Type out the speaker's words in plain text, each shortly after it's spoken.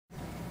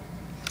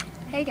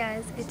Hey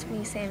guys, it's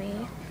me,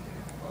 Sammy.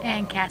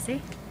 And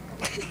Cassie.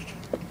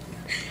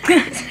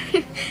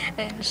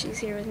 And she's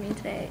here with me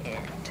today,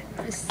 and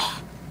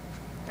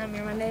I'm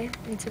here Monday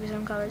in Super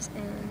Some Colors,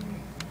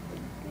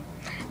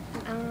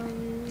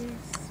 and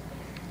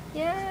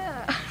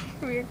yeah,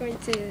 we're going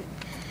to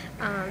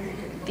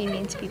be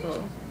mean to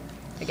people,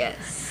 I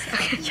guess.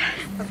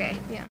 Okay,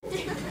 yeah.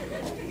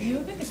 You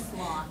look like a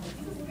sloth.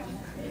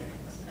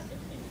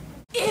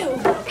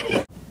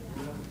 Ew!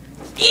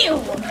 Ew!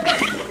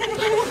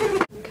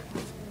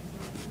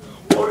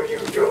 What are you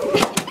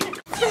doing?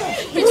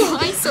 It's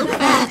flying so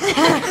fast.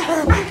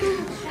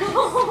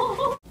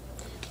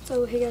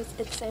 So hey guys,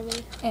 it's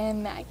Sammy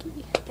And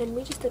Maggie. and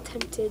we just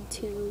attempted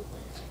to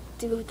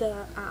do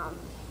the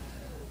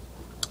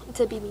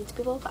to be mean to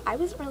people, but I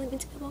wasn't really mean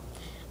to people.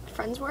 My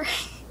friends were.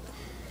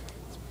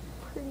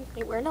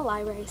 We're in a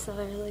library, so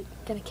they're like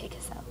gonna kick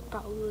us out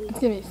probably. It's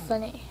gonna be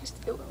funny.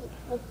 We'll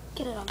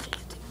get it on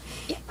Facebook too.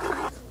 Yeah.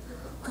 Alright.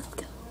 Let's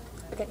go.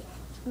 Okay.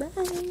 Bye.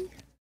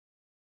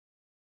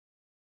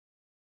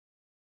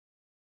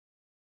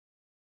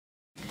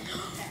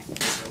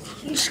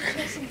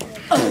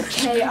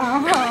 Okay,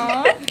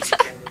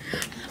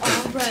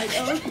 Alright,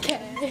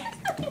 okay.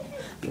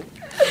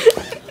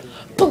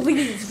 Bullying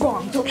is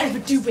wrong, don't ever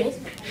do it.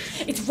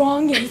 It's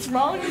wrong and it's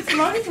wrong, it's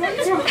wrong, it's wrong,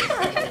 it's wrong.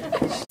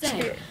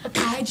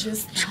 I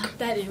just thought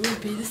that it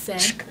would be the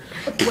same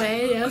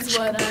way as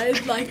what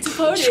I'd like to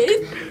put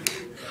it.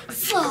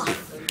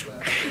 Sloth,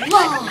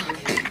 log,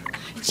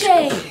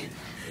 J,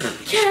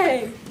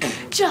 K,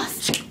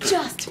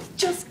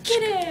 just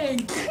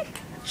kidding.